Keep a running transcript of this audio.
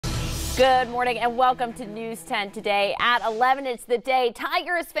Good morning and welcome to News 10 today. At 11, it's the day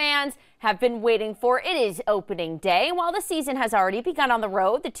Tigers fans have been waiting for. It is opening day. While the season has already begun on the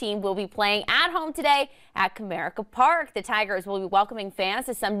road, the team will be playing at home today at Comerica Park. The Tigers will be welcoming fans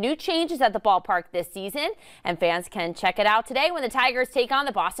to some new changes at the ballpark this season, and fans can check it out today when the Tigers take on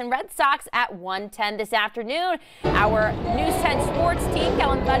the Boston Red Sox at 1:10 this afternoon. Our News 10 sports team,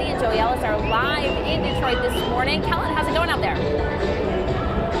 Kellen Buddy and Joey Ellis, are live in Detroit this morning. Kellen, how's it going out there?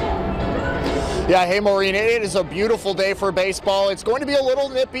 Yeah, hey Maureen, it is a beautiful day for baseball. It's going to be a little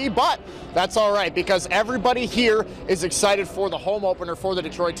nippy, but that's all right because everybody here is excited for the home opener for the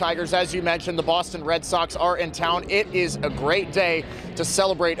Detroit Tigers. As you mentioned, the Boston Red Sox are in town. It is a great day to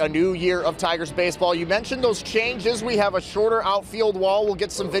celebrate a new year of Tigers baseball. You mentioned those changes. We have a shorter outfield wall. We'll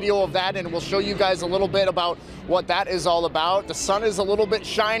get some video of that and we'll show you guys a little bit about what that is all about. The sun is a little bit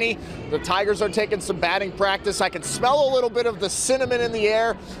shiny. The Tigers are taking some batting practice. I can smell a little bit of the cinnamon in the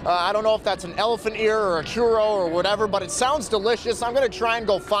air. I don't know if that's an elephant ear or a churro or whatever, but it sounds delicious. I'm going to try and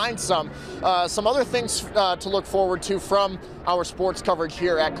go find some other things to look forward to from our sports coverage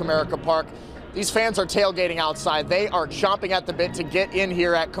here at Comerica Park. These fans are tailgating outside. They are chomping at the bit to get in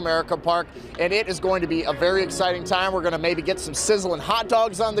here at Comerica Park, and it is going to be a very exciting time. We're going to maybe get some sizzling hot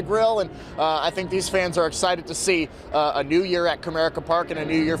dogs on the grill, and I think these fans are excited to see a new year at Comerica Park and a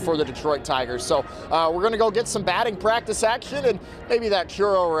new year for the Detroit Tigers. So we're going to go get some batting practice action and maybe that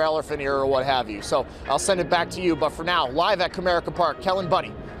churro or elephant ear or what have you. So I'll send it back to you, but for now, live at Comerica Park, Kellen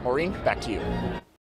Buddy. Maureen, back to you.